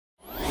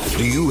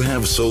Do you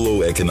have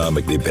solo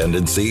economic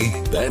dependency?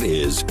 That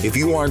is, if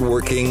you aren't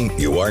working,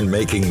 you aren't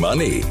making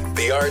money.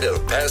 The Art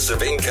of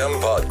Passive Income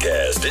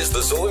podcast is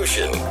the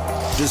solution.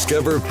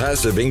 Discover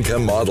passive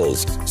income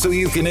models so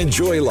you can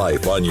enjoy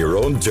life on your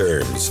own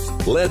terms.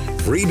 Let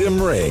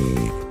freedom ring.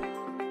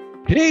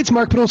 Hey, it's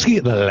Mark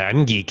Podolsky, the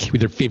Land Geek,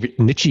 with your favorite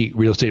niche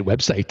real estate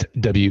website,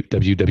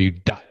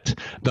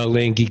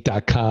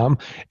 www.thelandgeek.com.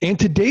 And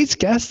today's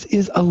guest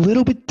is a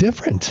little bit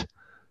different.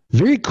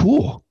 Very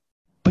cool,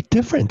 but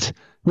different,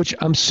 which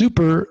I'm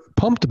super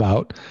pumped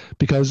about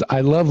because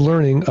I love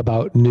learning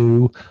about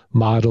new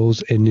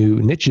models and new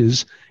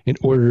niches in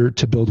order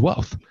to build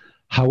wealth.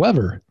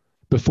 However,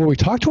 before we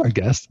talk to our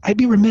guest, I'd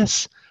be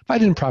remiss if I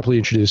didn't properly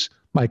introduce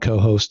my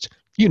co-host.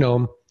 You know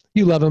him,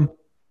 you love him,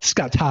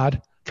 Scott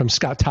Todd from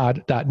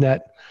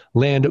scotttodd.net,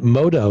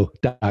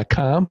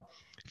 landmodo.com.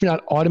 If you're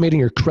not automating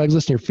your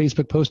Craigslist and your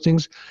Facebook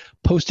postings,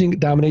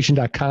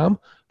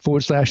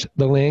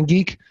 postingdomination.com/the land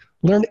geek.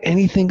 Learn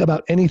anything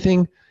about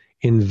anything,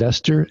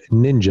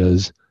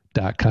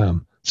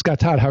 investorninjas.com. Scott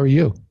Todd, how are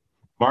you?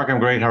 Mark, I'm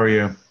great. How are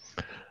you?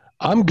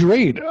 I'm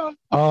great.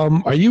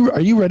 Are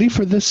you ready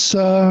for this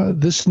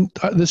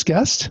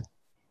guest?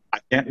 I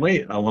can't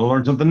wait. I want to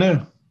learn something new.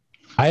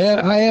 I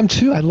am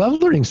too. I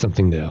love learning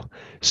something new.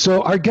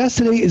 So our guest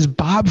today is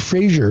Bob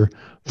Fraser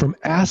from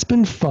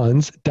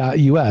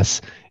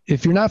aspenfunds.us.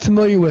 If you're not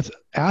familiar with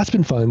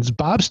Aspen Funds,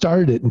 Bob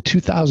started it in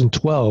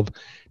 2012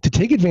 to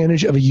take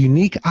advantage of a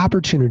unique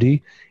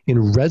opportunity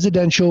in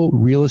residential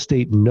real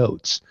estate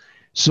notes.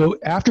 So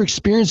after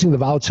experiencing the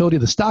volatility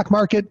of the stock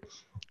market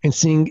and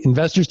seeing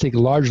investors take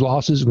large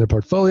losses in their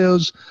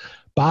portfolios,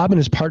 Bob and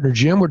his partner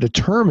Jim were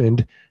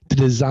determined to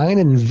design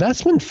an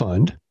investment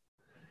fund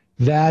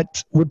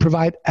that would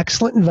provide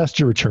excellent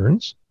investor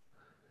returns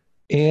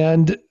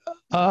and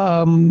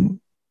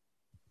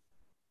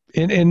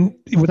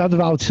without the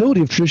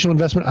volatility of traditional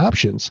investment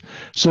options.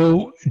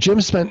 So Jim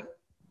spent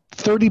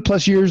 30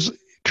 plus years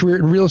career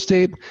in real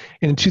estate,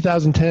 and in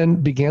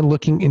 2010 began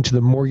looking into the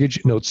mortgage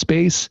note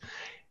space.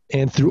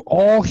 And through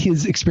all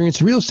his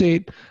experience in real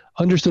estate,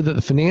 understood that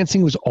the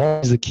financing was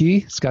always the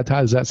key. Scott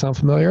Todd, does that sound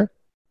familiar?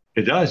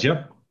 It does,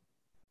 yep.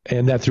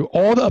 And that through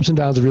all the ups and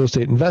downs of real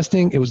estate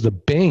investing, it was the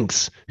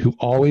banks who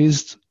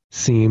always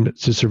seemed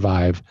to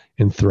survive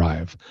and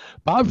thrive.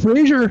 Bob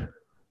Fraser,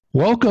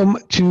 welcome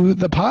to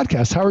the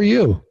podcast. How are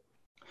you?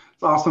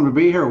 It's awesome to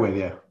be here with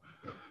you.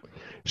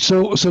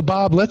 So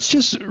Bob, let's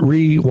just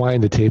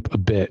rewind the tape a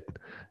bit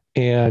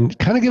and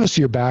kind of give us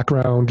your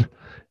background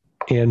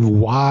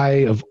and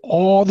why, of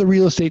all the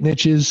real estate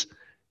niches,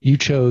 you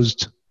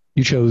chose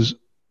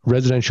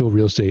residential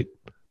real estate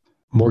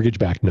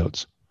mortgage-backed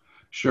notes.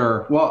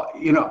 Sure. Well,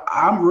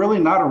 I'm really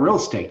not a real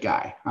estate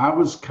guy. I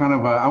was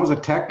a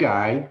tech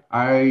guy.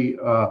 I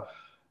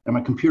am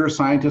a computer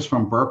scientist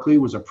from Berkeley,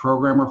 was a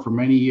programmer for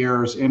many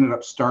years, ended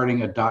up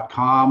starting a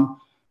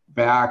 .com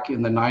back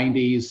in the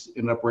 90s,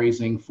 ended up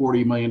raising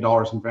 $40 million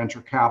in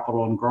venture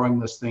capital and growing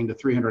this thing to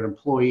 300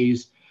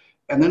 employees.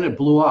 And then it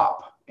blew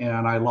up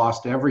and I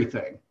lost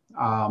everything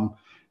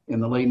in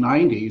the late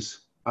 90s.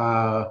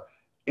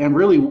 And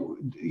really,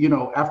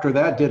 after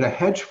that,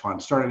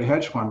 started a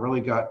hedge fund,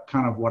 really got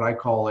kind of what I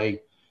call a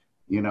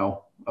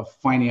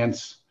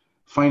finance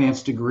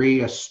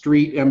degree, a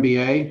street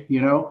MBA.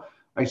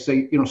 I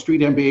say,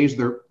 street MBAs,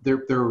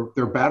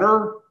 they're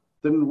better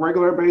than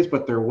regular MBAs,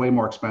 but they're way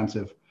more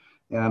expensive.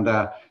 And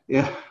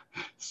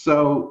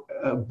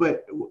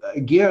but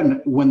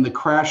again, when the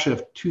crash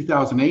of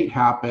 2008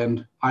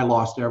 happened, I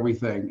lost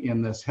everything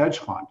in this hedge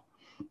fund.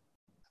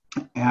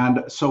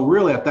 And so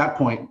really at that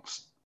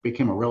point,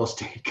 became a real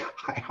estate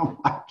guy. I'm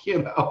like,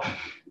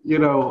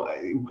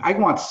 I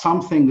want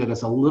something that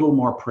is a little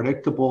more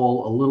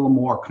predictable, a little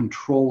more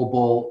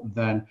controllable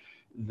than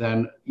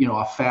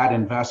a fad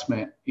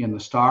investment in the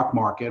stock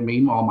market.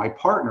 Meanwhile, my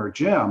partner,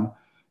 Jim,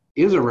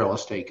 is a real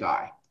estate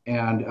guy.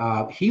 And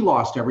he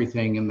lost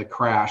everything in the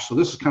crash. So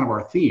this is kind of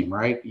our theme,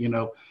 right?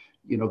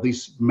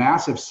 These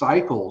massive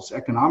cycles,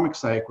 economic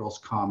cycles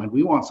come, and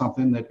we want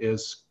something that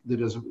is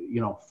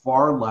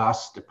far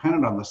less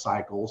dependent on the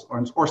cycles,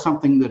 or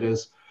something that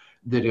is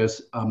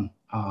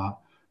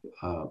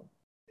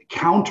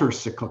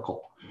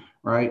counter-cyclical,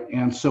 right?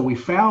 And so we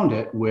found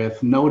it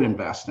with note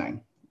investing,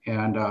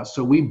 and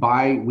so we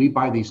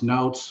buy these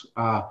notes,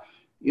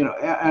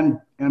 and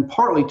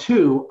partly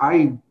too,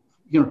 I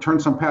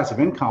turned some passive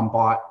income,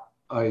 bought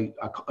a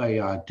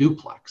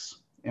duplex,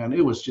 and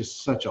it was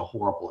just such a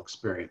horrible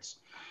experience.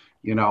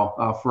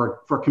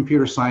 For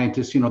computer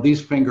scientists,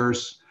 these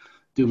fingers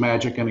do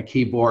magic on a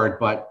keyboard,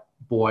 but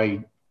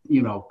boy,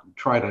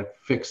 try to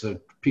fix a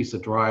piece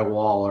of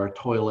drywall or a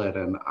toilet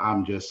and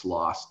I'm just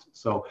lost.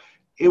 So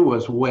it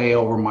was way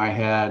over my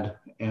head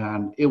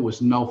and it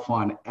was no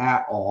fun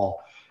at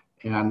all.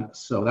 And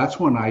so that's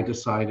when I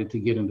decided to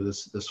get into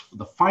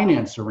the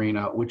finance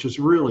arena, which is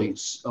really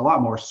a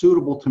lot more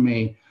suitable to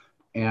me.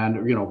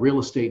 And, real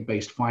estate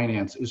based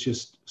finance is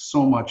just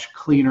so much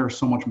cleaner,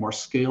 so much more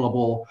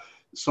scalable,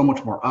 so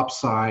much more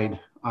upside,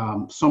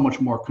 so much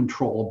more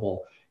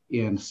controllable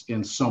in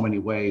so many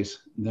ways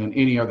than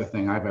any other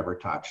thing I've ever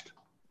touched.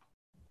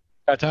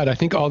 Todd, I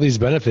think all these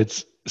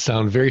benefits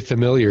sound very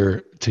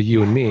familiar to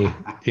you and me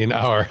in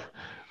our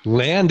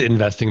land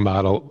investing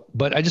model,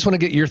 but I just want to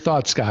get your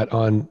thoughts, Scott,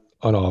 on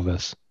all of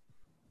this.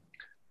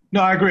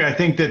 No, I agree. I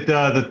think that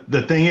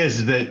the thing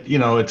is that,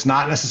 it's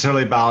not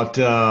necessarily about,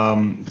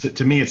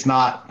 to me, it's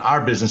not, our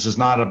business is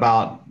not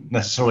about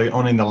necessarily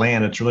owning the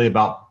land. It's really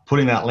about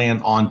putting that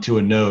land onto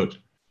a note,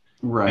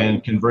 right,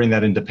 and converting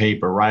that into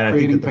paper, right? I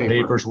think that the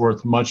paper's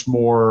worth much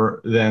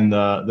more than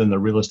the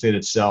real estate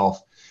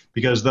itself,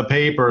 because the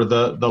paper,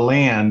 the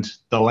land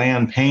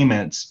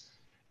payments,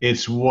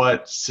 it's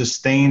what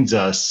sustains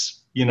us,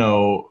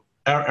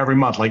 every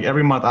month. Like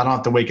every month, I don't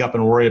have to wake up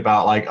and worry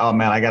about like, oh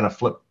man, I got to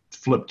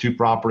flip 2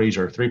 properties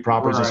or 3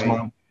 properties this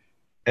month.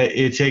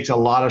 It takes a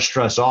lot of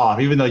stress off,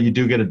 even though you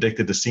do get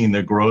addicted to seeing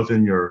the growth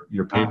in your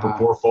paper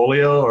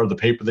portfolio or the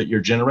paper that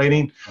you're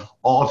generating.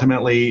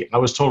 Ultimately, I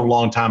was told a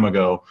long time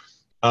ago,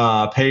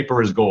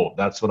 paper is gold.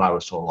 That's what I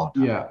was told a long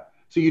time ago.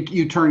 So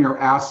you turn your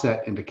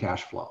asset into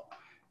cash flow.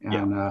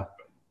 And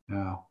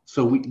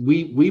so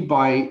we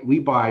buy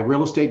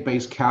real estate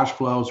based cash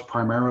flows,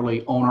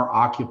 primarily owner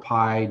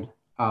occupied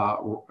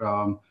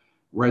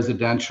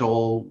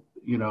residential,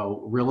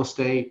 real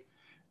estate.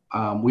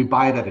 We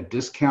buy it at a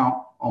discount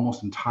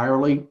almost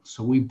entirely.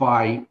 So we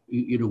buy,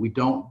 we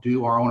don't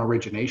do our own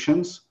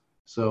originations.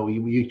 So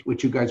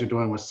what you guys are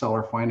doing with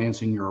seller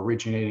financing, you're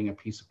originating a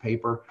piece of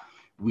paper.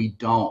 We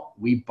don't.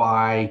 We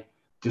buy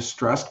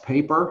distressed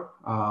paper,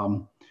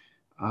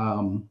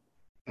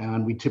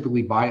 and we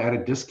typically buy at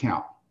a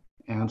discount.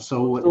 And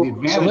so the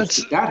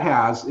advantage that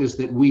has is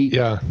that we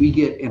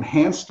get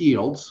enhanced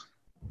yields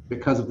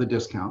because of the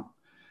discount.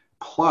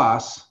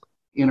 Plus,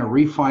 in a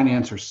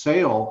refinance or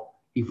sale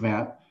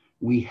event,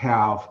 we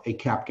have a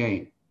cap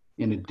gain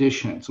in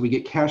addition. So we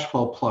get cash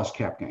flow plus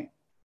cap gain.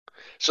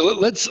 So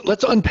let's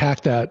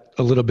unpack that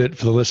a little bit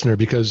for the listener,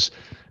 because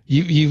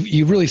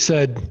you've really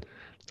said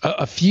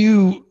a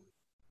few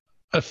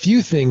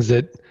things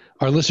that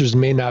our listeners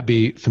may not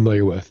be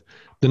familiar with.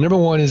 The number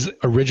one is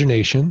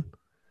origination.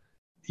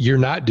 You're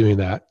not doing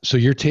that. So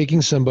you're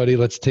taking somebody,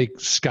 let's take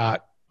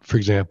Scott, for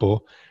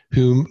example,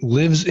 who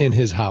lives in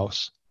his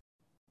house,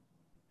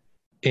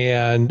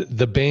 and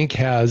the bank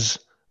has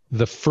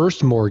the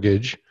first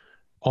mortgage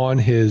on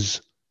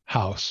his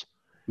house.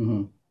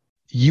 Mm-hmm.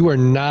 You are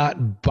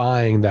not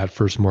buying that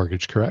first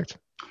mortgage, correct?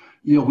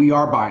 We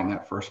are buying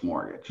that first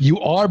mortgage. You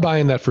are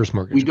buying that first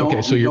mortgage. We don't,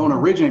 we don't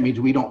originate, means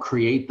we don't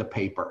create the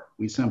paper.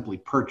 We simply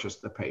purchase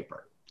the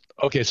paper.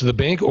 Okay, so the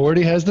bank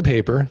already has the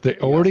paper. They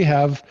already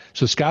have,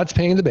 so Scott's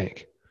paying the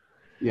bank.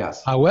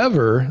 Yes.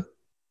 However,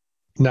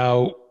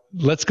 now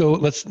let's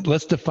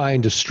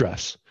define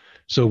distress.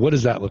 So what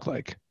does that look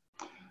like?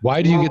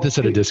 Why do you get this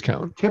at a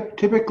discount?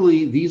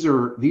 Typically, these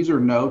are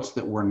notes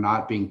that were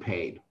not being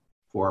paid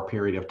for a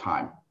period of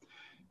time.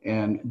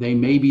 And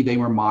they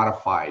were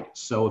modified.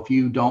 So if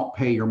you don't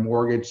pay your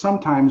mortgage,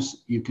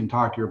 sometimes you can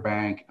talk to your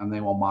bank and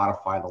they will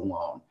modify the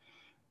loan.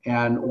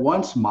 And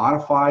once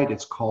modified,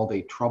 it's called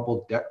a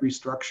troubled debt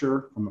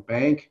restructure from a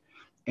bank.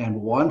 And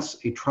once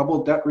a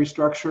troubled debt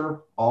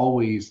restructure,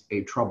 always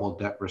a troubled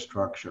debt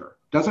restructure.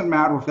 Doesn't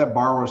matter if that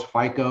borrower's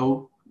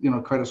FICO,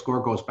 credit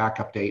score goes back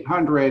up to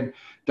 800.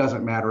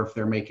 Doesn't matter if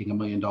they're making $1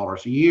 million a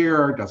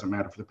year. Doesn't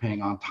matter if they're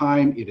paying on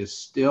time. It is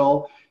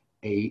still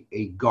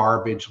a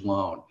garbage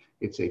loan.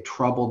 It's a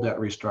troubled debt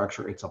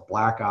restructure. It's a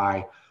black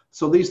eye.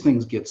 So these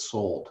things get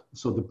sold.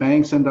 So the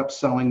banks end up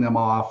selling them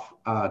off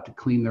to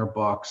clean their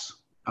books.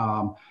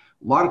 A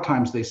lot of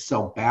times they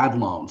sell bad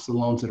loans, the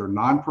loans that are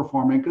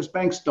non-performing, because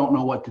banks don't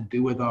know what to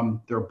do with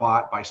them. They're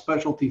bought by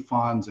specialty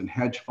funds and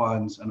hedge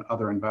funds and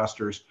other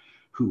investors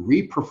who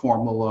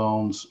reperform the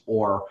loans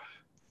or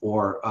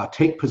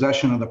take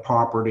possession of the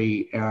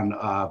property and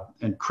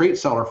create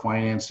seller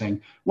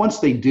financing. Once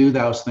they do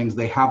those things,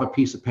 they have a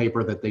piece of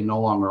paper that they no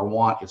longer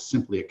want. It's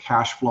simply a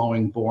cash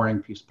flowing,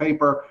 boring piece of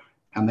paper,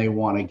 and they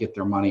want to get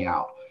their money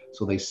out.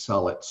 So they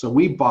sell it. So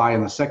we buy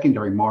in the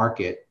secondary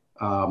market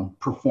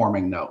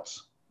performing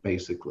notes,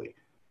 basically.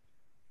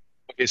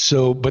 Okay,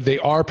 so, but they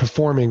are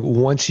performing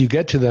once you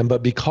get to them,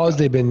 but because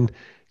they've been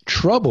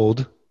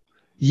troubled,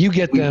 you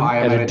get them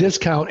at a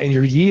discount and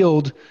your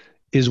yield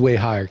is way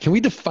higher. Can we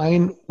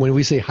define, when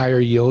we say higher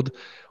yield,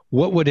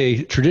 what would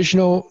a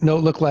traditional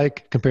note look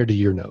like compared to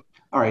your note?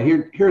 All right,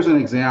 here's an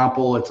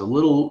example. It's a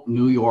little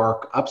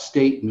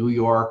upstate New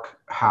York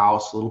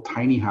house, a little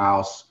tiny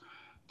house.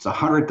 It's a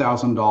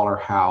 $100,000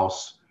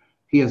 house.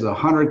 He has a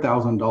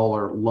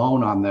 $100,000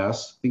 loan on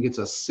this. I think it's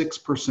a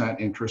 6%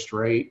 interest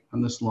rate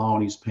on this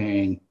loan. He's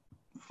paying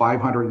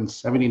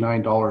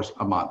 $579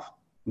 a month,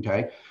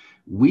 okay?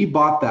 We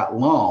bought that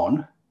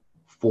loan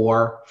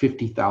for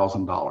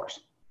 $50,000.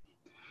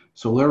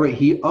 So literally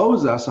he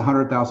owes us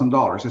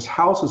 $100,000. His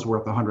house is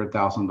worth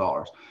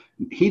 $100,000.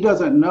 He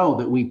doesn't know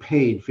that we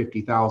paid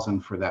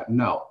 $50,000 for that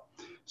note.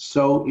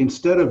 So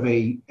instead of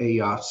a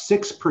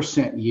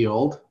 6%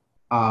 yield,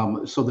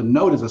 so the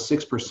note is a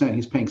 6%,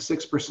 he's paying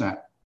 6%,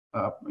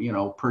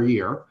 per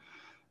year.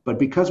 But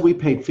because we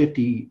paid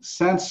 50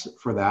 cents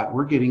for that,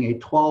 we're getting a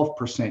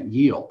 12%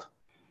 yield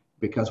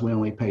because we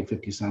only paid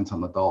 50 cents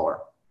on the dollar.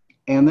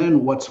 And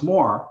then what's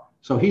more,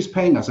 So he's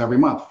paying us every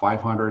month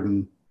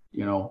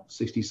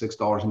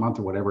 $566 a month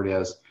or whatever it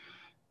is.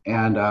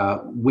 And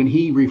when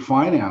he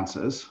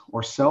refinances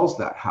or sells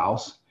that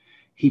house,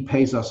 he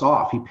pays us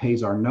off. He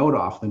pays our note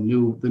off. The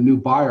new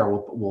buyer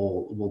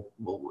will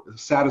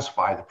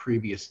satisfy the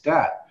previous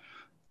debt.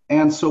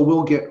 And so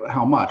we'll get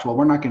how much? Well,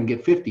 we're not going to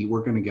get 50.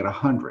 We're going to get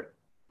 100.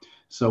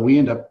 So we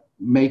end up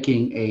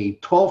making a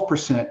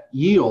 12%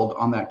 yield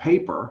on that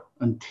paper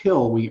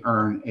until we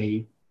earn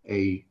a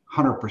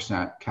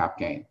 100% cap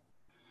gain.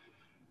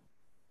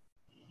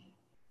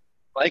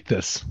 Like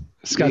this.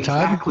 Scott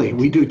Exactly.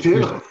 Todd? We do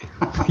too.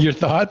 Your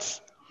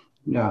thoughts?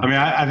 Yeah. I mean,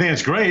 I think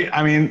it's great.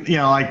 I mean,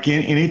 like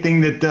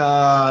anything that,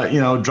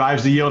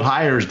 drives the yield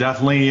higher is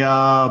definitely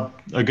a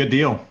good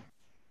deal.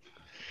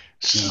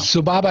 Yeah.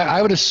 So Bob, I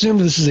would assume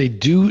this is a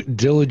due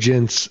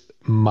diligence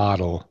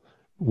model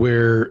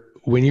where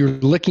when you're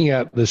looking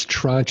at this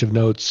tranche of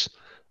notes,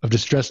 of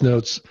distressed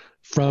notes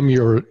from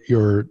your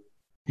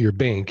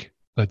bank,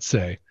 let's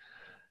say,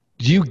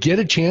 do you get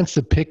a chance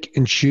to pick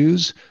and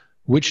choose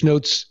which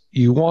notes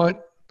you want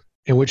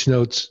and which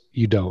notes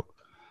you don't?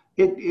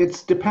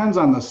 It depends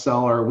on the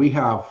seller. We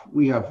have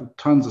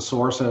tons of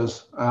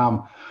sources,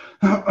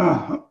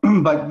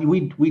 but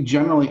we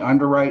generally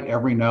underwrite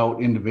every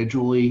note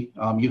individually.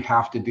 You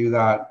have to do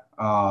that,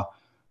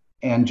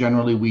 and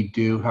generally we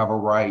do have a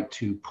right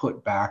to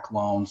put back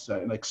loans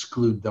and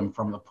exclude them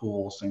from the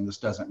pool, saying this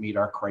doesn't meet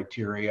our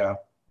criteria.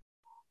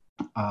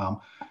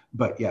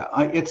 But yeah,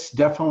 it's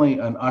definitely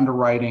an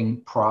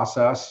underwriting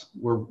process.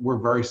 We're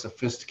very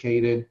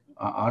sophisticated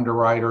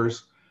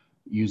underwriters,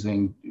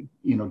 using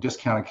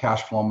discounted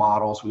cash flow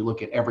models. We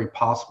look at every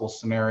possible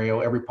scenario,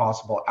 every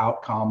possible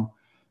outcome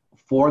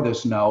for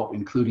this note,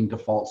 including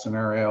default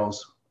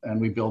scenarios, and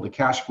we build a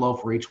cash flow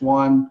for each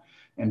one.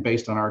 And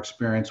based on our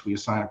experience, we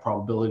assign a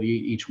probability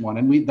each one,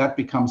 and that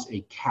becomes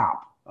a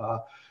cap,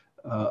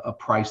 a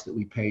price that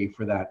we pay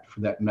for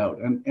that note.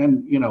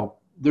 And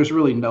there's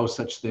really no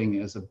such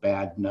thing as a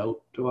bad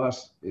note to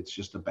us. It's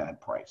just a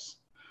bad price.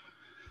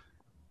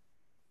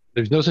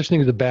 There's no such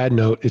thing as a bad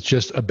note. It's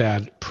just a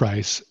bad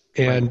price.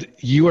 And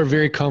you are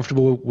very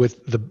comfortable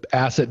with the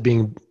asset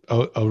being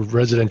a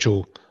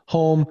residential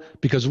home,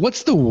 because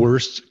what's the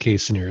worst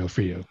case scenario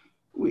for you?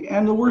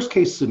 And the worst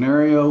case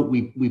scenario,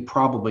 we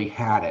probably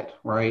had it,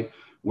 right?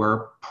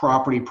 Where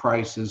property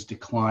prices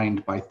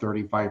declined by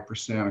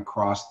 35%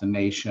 across the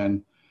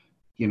nation.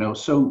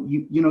 So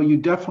you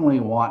definitely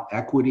want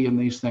equity in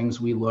these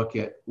things. We look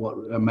at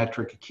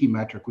a key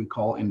metric we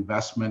call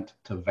investment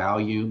to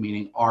value,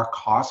 meaning our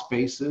cost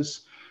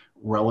basis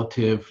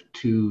relative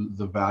to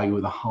the value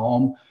of the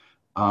home.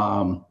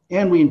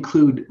 And we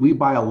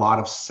buy a lot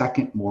of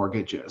second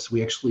mortgages.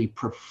 We actually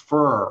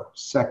prefer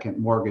second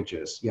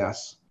mortgages.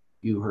 Yes,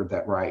 you heard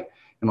that right.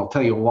 And I'll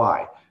tell you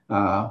why.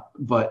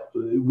 But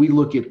we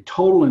look at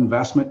total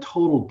investment,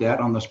 total debt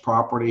on this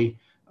property,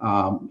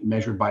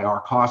 measured by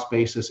our cost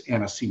basis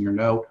and a senior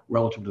note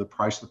relative to the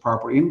price of the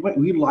property. And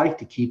we like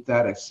to keep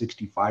that at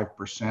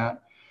 65%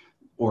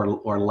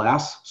 or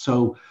less,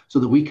 so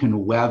that we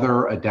can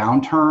weather a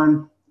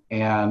downturn.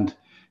 And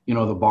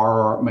the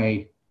borrower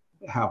may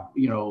have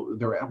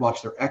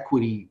watch their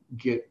equity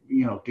get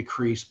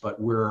decrease, but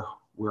we're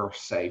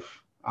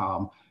safe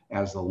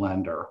as the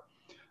lender.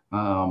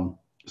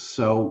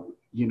 So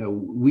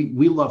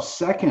we love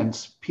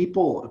seconds.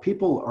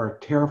 People are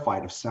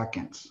terrified of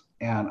seconds,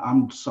 and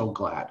I'm so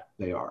glad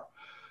they are,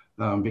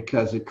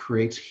 because it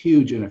creates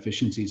huge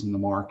inefficiencies in the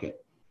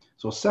market.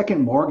 So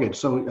second mortgage,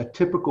 so a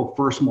typical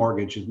first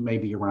mortgage is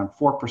maybe around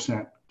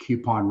 4%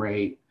 coupon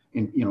rate,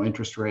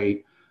 interest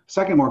rate.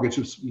 Second mortgage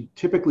is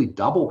typically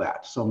double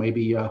that, so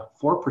maybe a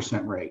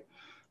 4% rate.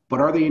 But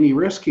are they any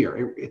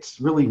riskier? It's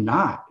really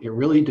not. It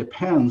really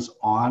depends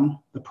on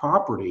the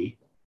property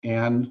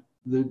and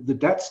the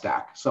debt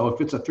stack. So if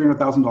it's a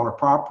 $300,000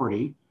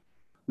 property,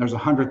 there's a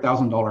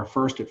 $100,000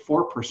 first at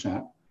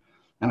 4%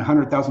 and a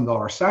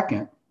 $100,000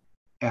 second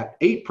at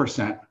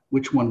 8%.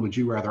 Which one would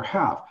you rather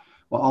have?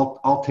 Well,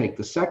 I'll take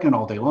the second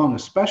all day long,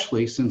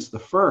 especially since the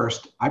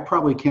first, I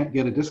probably can't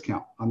get a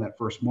discount on that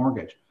first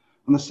mortgage.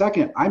 On the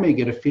second, I may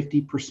get a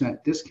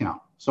 50%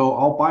 discount. So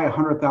I'll buy a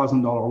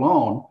 $100,000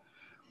 loan,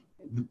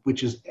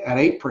 which is at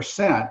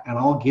 8%, and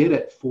I'll get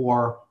it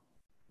for,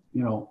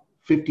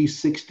 50,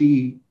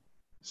 60,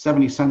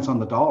 70 cents on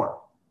the dollar.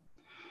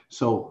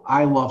 So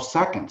I love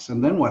seconds.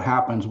 And then what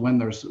happens when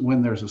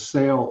there's a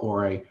sale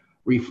or a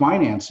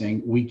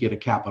refinancing, we get a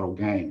capital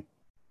gain.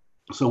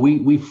 So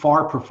we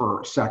far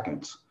prefer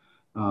seconds.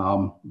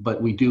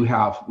 But we do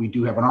have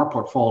in our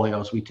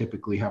portfolios, we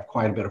typically have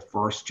quite a bit of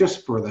first,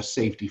 just for the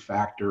safety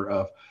factor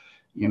of,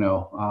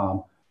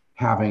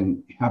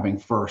 having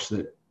first,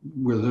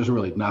 where there's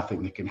really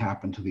nothing that can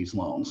happen to these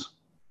loans.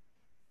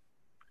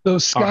 So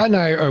Scott and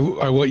I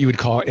are what you would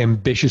call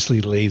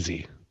ambitiously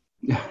lazy.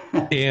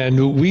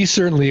 And we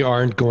certainly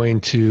aren't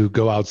going to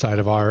go outside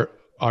of our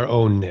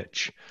own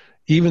niche,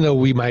 even though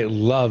we might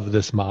love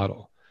this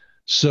model.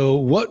 So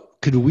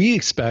what could we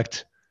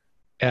expect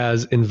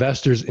as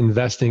investors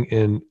investing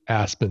in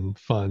Aspen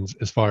funds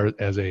as far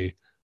as a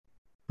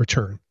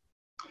return?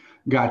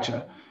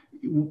 Gotcha.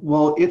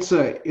 Well, it's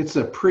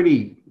a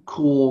pretty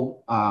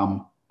cool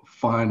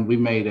fund. We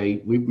made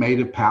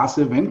a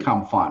passive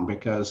income fund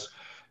because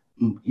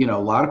a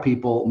lot of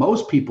people,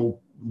 most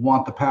people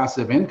want the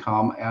passive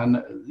income, and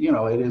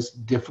it is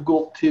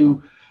difficult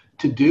to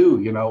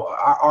do.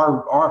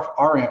 Our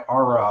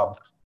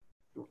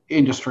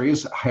industry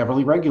is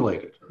heavily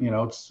regulated.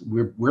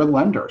 We're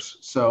lenders,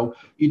 so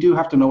you do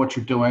have to know what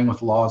you're doing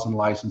with laws and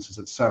licenses,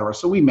 et cetera.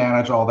 So we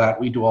manage all that.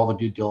 We do all the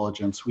due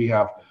diligence. We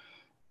have,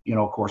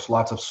 of course,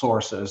 lots of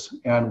sources,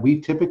 and we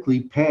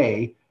typically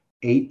pay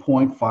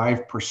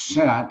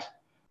 8.5%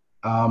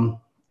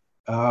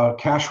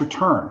 cash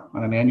return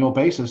on an annual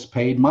basis,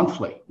 paid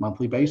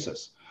monthly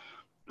basis.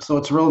 So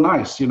it's real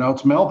nice.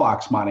 It's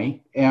mailbox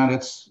money, and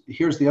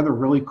here's the other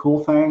really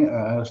cool thing.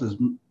 This is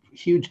a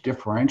huge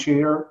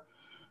differentiator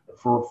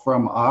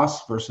from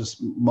us versus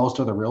most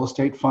other real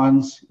estate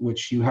funds,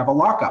 which you have a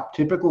lockup.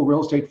 Typical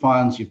real estate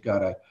funds, you've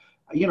got a,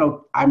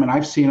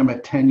 I've seen them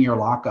at 10-year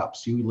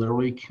lockups. You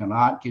literally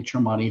cannot get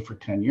your money for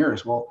 10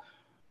 years. Well,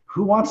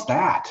 who wants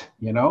that?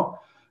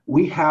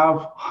 We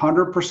have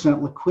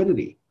 100%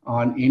 liquidity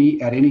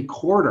at any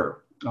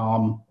quarter.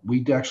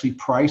 We actually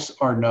price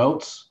our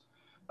notes,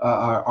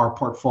 our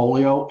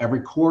portfolio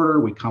every quarter.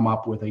 We come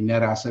up with a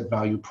net asset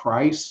value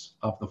price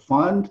of the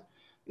fund.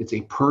 It's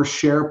a per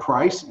share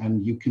price,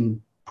 and you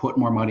can put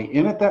more money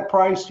in at that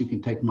price. You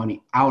can take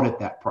money out at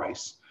that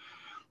price.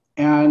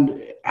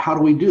 And how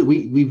do we do?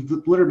 We've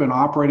literally been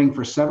operating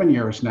for 7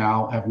 years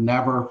now, have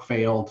never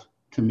failed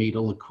to meet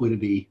a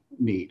liquidity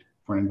need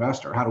for an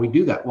investor. How do we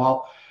do that?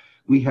 Well,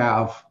 we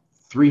have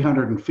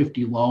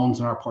 350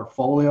 loans in our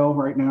portfolio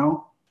right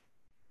now.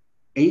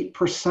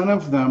 8%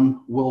 of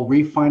them will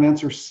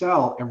refinance or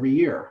sell every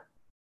year.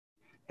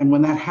 And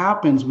when that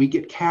happens, we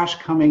get cash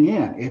coming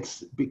in.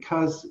 It's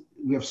because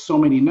we have so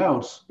many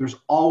notes, there's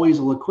always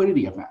a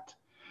liquidity event.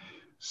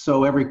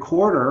 So every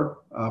quarter,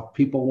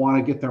 people want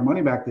to get their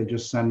money back. They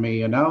just send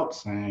me a note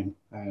saying,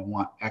 I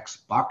want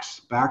X bucks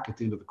back at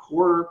the end of the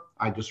quarter.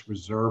 I just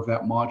reserve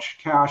that much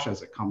cash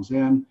as it comes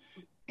in,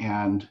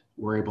 and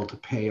we're able to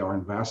pay our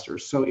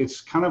investors. So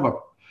it's kind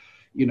of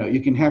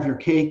you can have your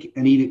cake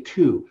and eat it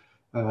too.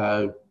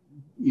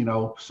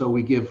 So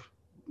we give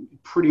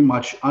pretty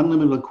much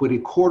unlimited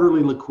liquidity,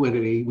 quarterly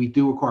liquidity. We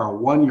do require a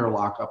 1-year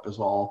lockup is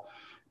all,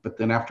 but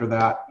then after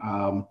that,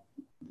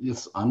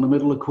 it's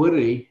unlimited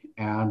liquidity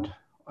and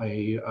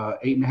a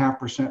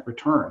 8.5%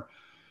 return,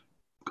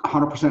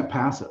 100%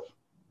 passive.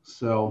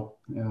 So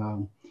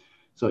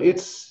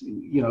it's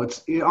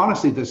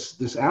honestly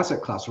this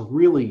asset class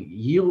really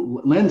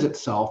lends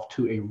itself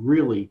to a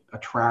really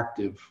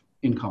attractive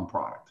income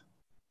product.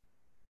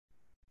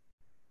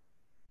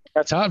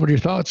 Todd, what are your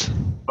thoughts?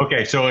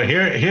 Okay, so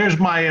here's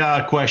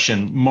my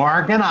question.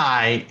 Mark and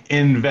I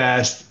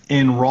invest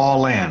in raw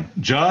land,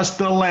 just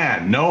the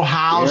land, no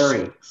house,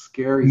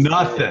 scary,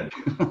 nothing.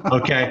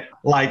 Okay,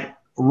 like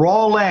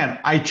raw land.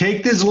 I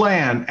take this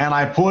land and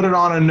I put it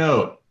on a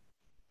note.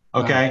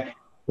 Okay,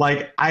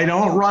 like I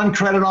don't run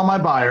credit on my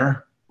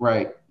buyer.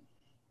 Right.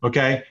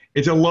 Okay,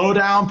 it's a low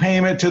down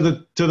payment to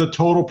the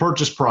total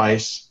purchase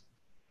price.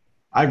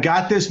 I've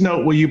got this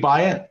note. Will you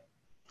buy it?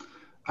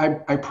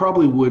 I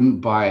probably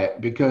wouldn't buy it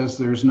because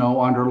there's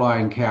no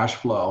underlying cash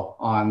flow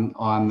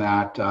on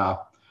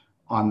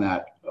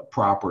that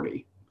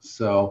property.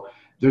 So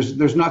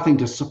there's nothing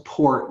to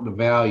support the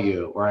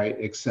value, right?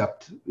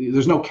 Except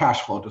there's no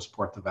cash flow to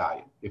support the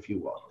value, if you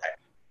will.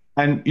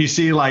 And you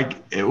see,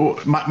 like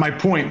my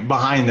point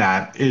behind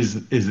that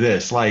is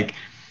this, like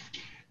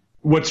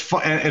what's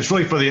fun, and it's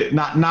really for the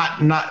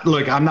not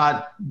look, I'm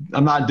not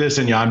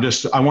dissing you.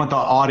 I want the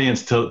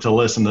audience to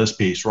listen to this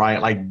piece, right?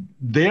 Like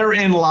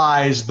therein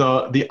lies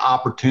the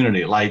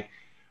opportunity. Like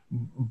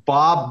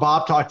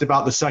Bob talked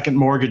about the second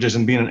mortgages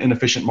and being an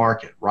inefficient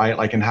market, right?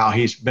 Like, and how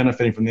he's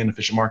benefiting from the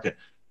inefficient market.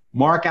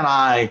 Mark and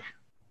I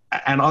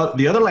and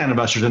the other land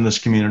investors in this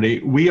community,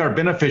 we are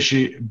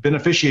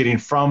beneficiating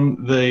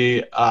from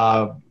the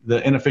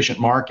inefficient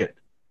market.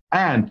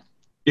 And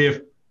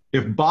if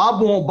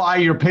Bob won't buy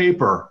your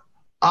paper,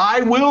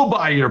 I will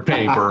buy your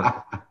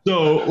paper.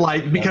 So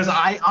like, because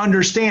I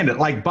understand it,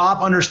 like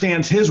Bob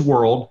understands his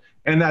world,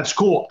 and that's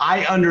cool.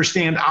 I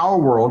understand our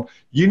world.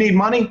 You need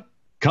money?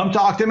 Come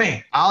talk to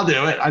me. I'll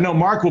do it. I know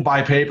Mark will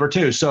buy paper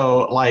too.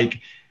 So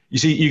like, you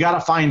see, you got to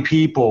find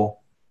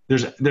people.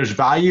 There's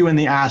value in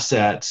the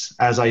assets,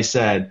 as I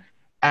said,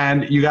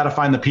 and you got to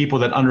find the people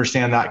that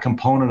understand that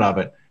component of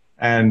it.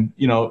 And,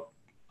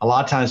 a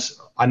lot of times,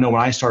 I know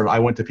when I started, I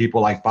went to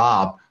people like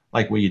Bob,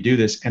 like, will you do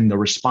this? And the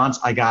response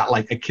I got,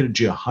 like I kidded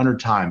you 100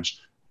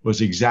 times,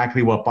 was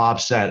exactly what Bob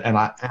said. And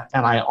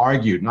I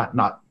argued,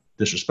 not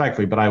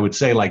disrespectfully, but I would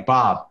say, like,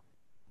 Bob,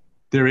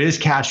 there is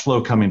cash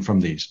flow coming from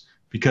these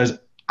because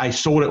I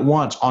sold it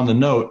once on the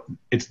note.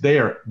 It's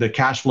there. The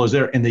cash flow is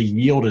there and the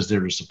yield is there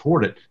to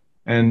support it.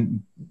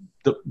 And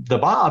the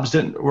Bobs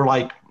were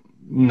like,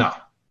 no,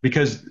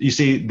 because you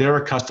see, they're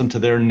accustomed to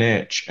their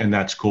niche, and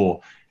that's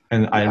cool.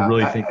 And I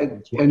really think,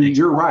 and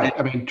you're right.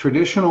 I mean,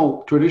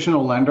 traditional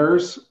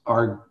lenders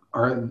are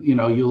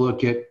you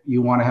look at,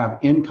 you want to have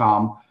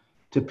income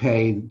to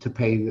pay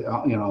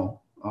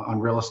on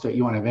real estate,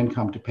 you want to have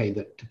income to pay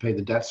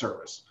the debt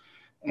service.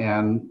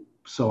 And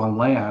so on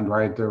land,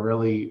 right, there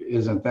really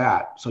isn't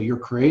that. So you're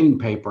creating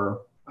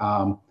paper,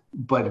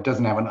 but it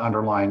doesn't have an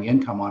underlying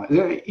income on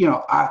it.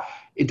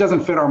 It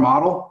doesn't fit our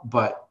model,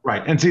 but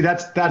right. And see,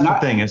 that's the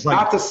thing. It's like,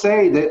 not to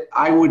say that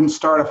I wouldn't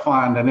start a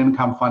fund, an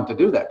income fund, to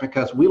do that,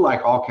 because we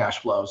like all cash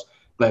flows.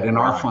 But in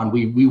our fund,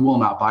 we will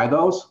not buy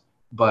those.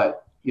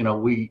 But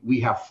we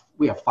have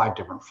 5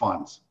 different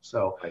funds,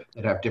 so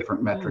that have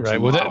different metrics.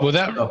 Right.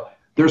 So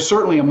there's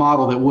certainly a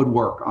model that would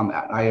work on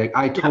that.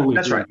 I totally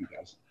agree with you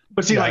guys.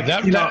 But see, go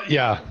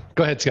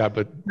ahead, Scott.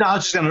 But no, I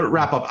was just gonna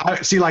wrap up.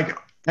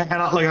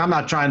 I'm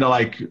not trying to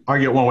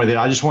argue it one way.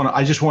 I just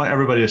want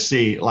everybody to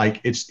see,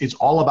 it's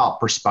all about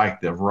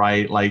perspective,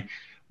 right? Like,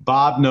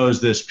 Bob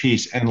knows this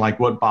piece, and like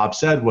what Bob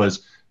said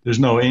was, there's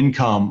no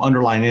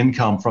underlying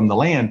income from the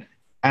land.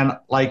 And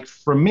like,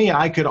 for me,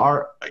 I could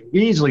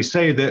easily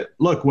say that,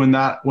 look, when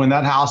that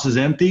house is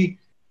empty,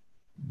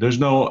 there's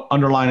no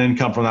underlying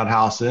income from that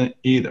house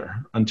either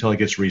until it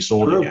gets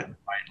resold again,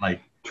 right?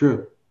 Like,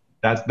 true.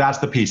 That's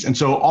the piece. And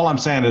so all I'm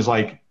saying is,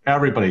 like,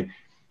 everybody,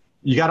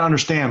 you got to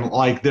understand,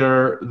 like,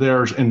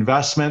 there's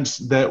investments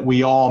that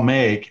we all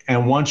make.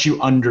 And once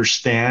you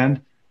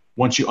understand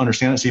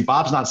it, see,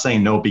 Bob's not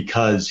saying no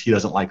because he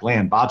doesn't like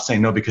land. Bob's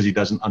saying no because he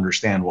doesn't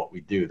understand what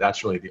we do.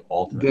 That's really the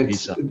ultimate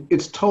piece of it.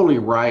 It's totally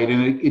right.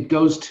 And it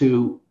goes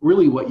to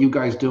really what you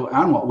guys do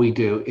and what we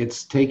do.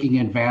 It's taking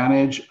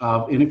advantage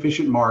of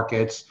inefficient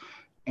markets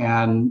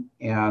and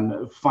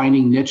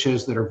finding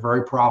niches that are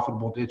very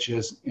profitable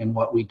niches in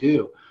what we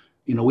do.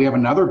 We have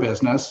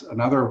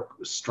another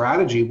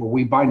strategy where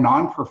we buy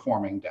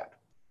non-performing debt,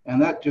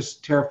 and that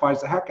just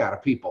terrifies the heck out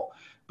of people.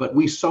 But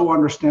we so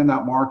understand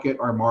that market.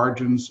 Our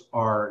margins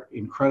are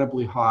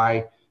incredibly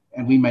high,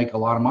 and we make a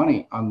lot of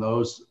money on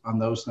those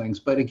things.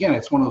 But again,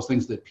 it's one of those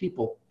things that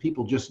people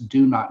just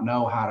do not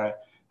know how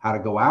to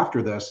go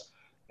after this.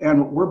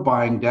 And we're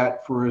buying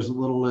debt for as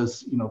little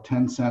as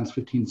 10 cents,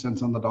 15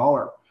 cents on the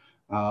dollar.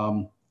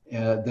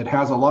 That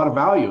has a lot of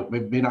value.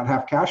 It may not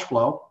have cash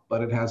flow,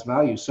 but it has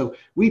value. So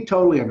we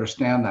totally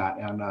understand that.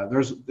 And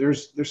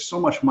there's so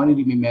much money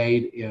to be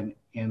made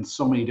in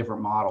so many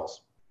different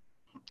models.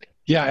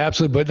 Yeah,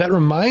 absolutely. But that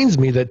reminds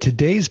me that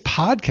today's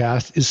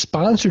podcast is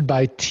sponsored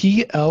by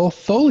TL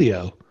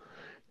Folio,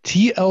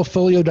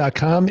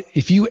 tlfolio.com.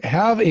 If you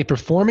have a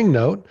performing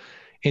note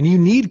and you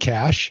need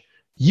cash,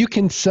 you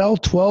can sell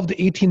 12 to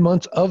 18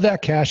 months of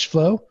that cash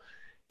flow,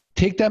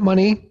 take that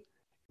money,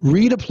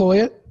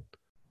 redeploy it,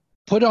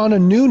 put on a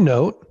new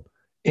note,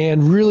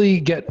 and really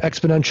get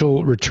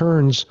exponential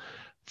returns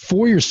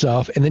for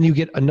yourself. And then you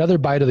get another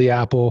bite of the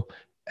apple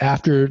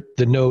after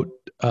the note,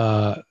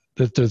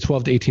 the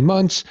 12 to 18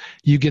 months,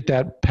 you get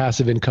that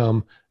passive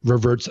income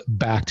reverts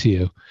back to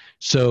you.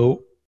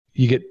 So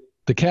you get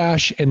the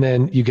cash and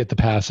then you get the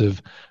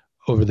passive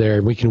over there,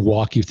 and we can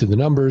walk you through the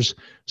numbers.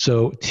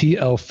 So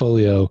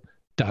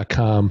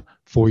tlfolio.com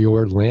for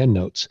your land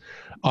notes.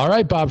 All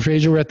right, Bob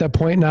Fraser, we're at that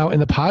point now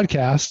in the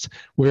podcast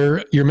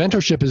where your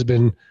mentorship has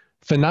been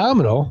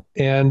phenomenal.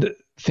 And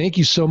thank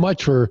you so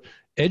much for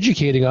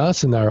educating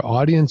us and our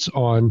audience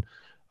on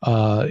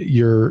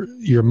your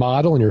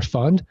model and your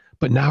fund.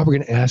 But now we're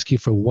going to ask you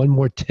for one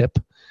more tip,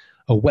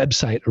 a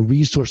website, a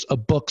resource, a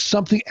book,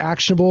 something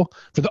actionable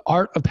for the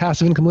art of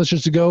passive income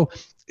listeners to go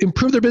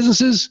improve their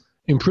businesses,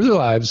 improve their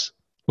lives.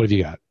 What have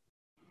you got?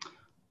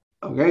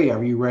 Okay,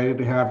 are you ready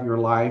to have your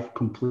life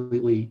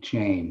completely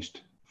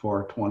changed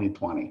for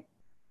 2020?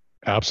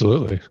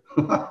 Absolutely.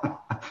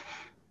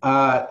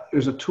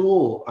 There's a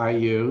tool I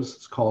use.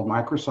 It's called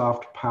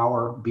Microsoft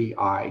Power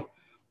BI,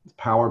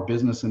 Power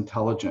Business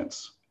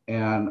Intelligence.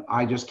 And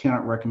I just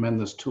cannot recommend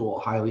this tool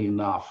highly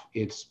enough.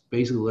 It's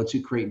basically lets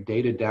you create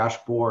data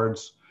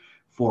dashboards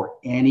for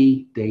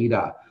any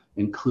data,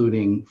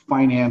 including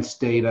finance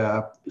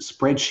data,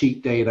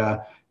 spreadsheet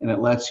data, and it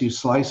lets you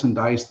slice and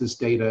dice this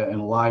data in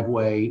a live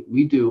way.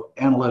 We do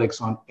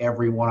analytics on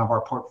every one of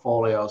our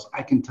portfolios.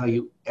 I can tell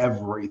you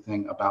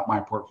everything about my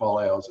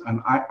portfolios,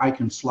 and I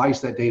can slice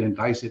that data and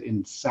dice it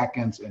in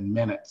seconds and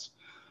minutes.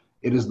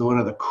 It is one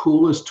of the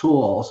coolest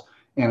tools,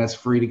 and it's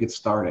free to get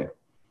started.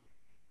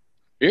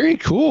 Very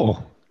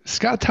cool.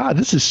 Scott Todd,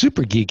 this is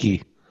super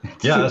geeky.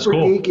 Yeah, that's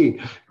cool. Super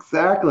geeky.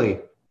 Exactly.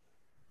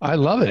 I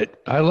love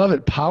it.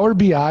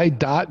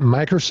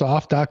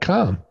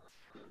 powerbi.microsoft.com.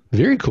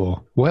 Very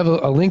cool. We'll have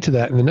a link to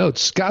that in the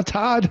notes. Scott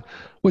Todd,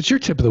 what's your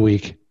tip of the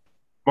week?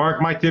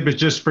 Mark, my tip is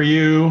just for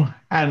you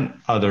and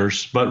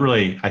others, but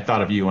really I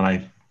thought of you when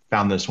I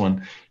found this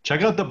one.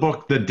 Check out the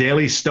book, The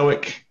Daily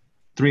Stoic,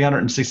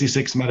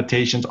 366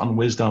 Meditations on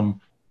Wisdom,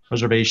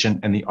 Preservation,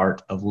 and the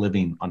Art of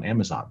Living on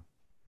Amazon.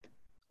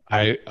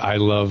 I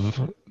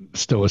love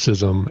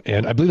Stoicism,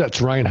 and I believe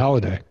that's Ryan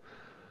Holiday,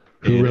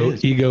 who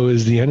wrote Ego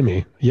is the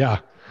Enemy. Yeah.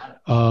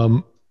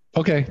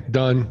 Okay,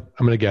 done.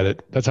 I'm going to get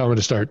it. That's how I'm going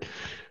to start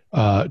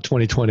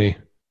 2020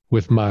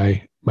 with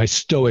my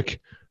Stoic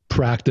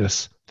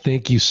practice.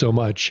 Thank you so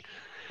much.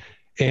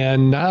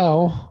 And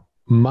now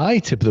my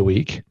tip of the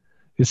week,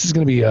 this is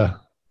going to be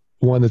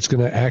one that's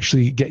going to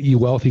actually get you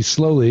wealthy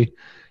slowly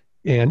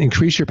and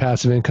increase your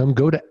passive income.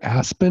 Go to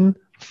aspenfund.com.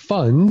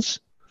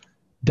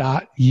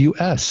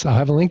 aspenfunds.us. I'll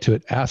have a link to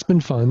it,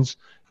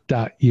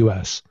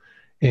 aspenfunds.us,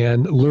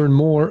 and learn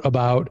more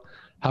about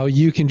how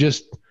you can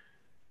just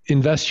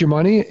invest your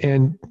money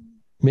and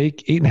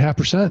make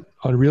 8.5%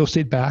 on real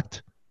estate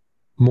backed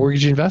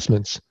mortgage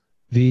investments.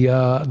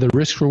 The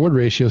risk reward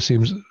ratio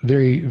seems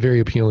very, very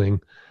appealing.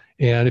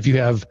 And if you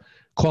have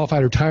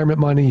qualified retirement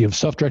money, you have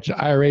self-directed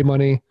IRA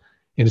money,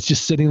 and it's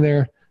just sitting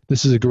there,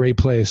 this is a great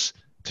place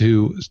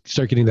to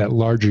start getting that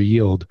larger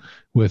yield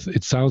with,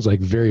 it sounds like,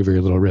 very, very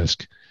little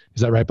risk.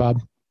 Is that right,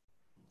 Bob?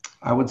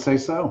 I would say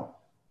so.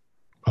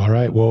 All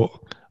right.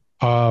 Well,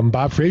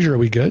 Bob Fraser, are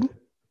we good?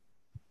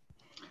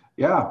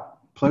 Yeah.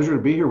 Pleasure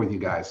to be here with you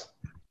guys.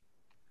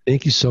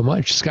 Thank you so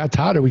much. Scott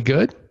Todd, are we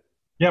good?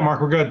 Yeah,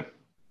 Mark, we're good.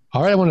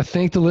 All right. I want to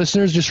thank the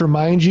listeners. Just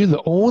remind you,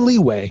 the only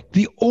way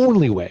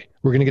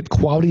we're going to get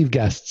quality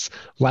guests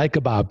like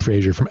a Bob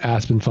Fraser from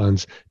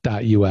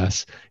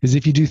aspenfunds.us is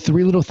if you do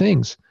three little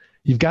things.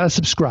 You've got to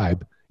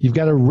subscribe. You've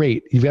got to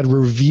rate. You've got to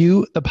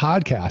review the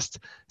podcast.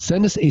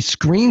 Send us a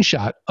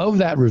screenshot of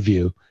that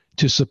review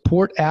to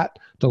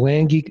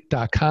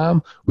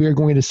support@thelandgeek.com. We are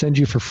going to send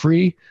you for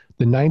free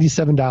the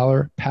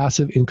 $97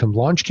 passive income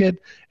launch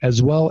kit,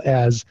 as well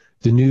as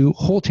the new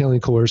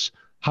wholetailing course,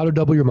 How to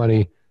Double Your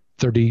Money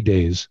 30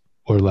 Days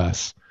or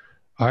Less.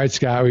 All right,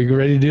 Scott, are you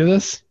ready to do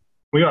this?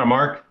 We are,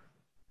 Mark.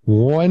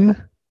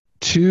 1,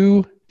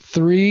 2,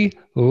 3.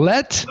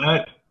 Let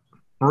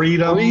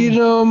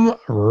freedom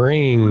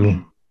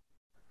ring.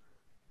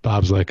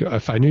 Bob's like,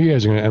 if I knew you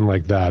guys were going to end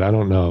like that, I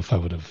don't know if I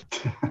would have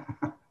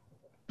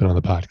been on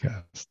the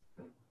podcast.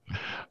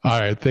 All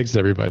right. Thanks,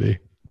 everybody.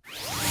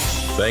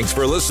 Thanks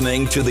for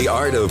listening to the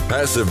Art of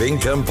Passive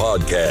Income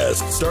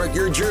podcast. Start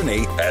your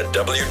journey at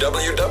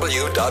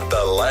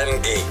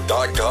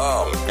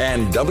www.thelandgeek.com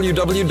and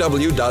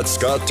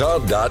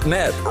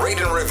www.scotttodd.net. Rate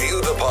and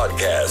review the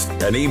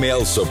podcast and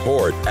email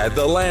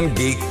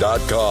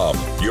support@thelandgeek.com.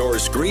 Your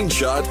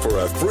screenshot for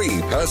a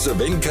free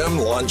passive income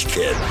launch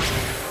kit.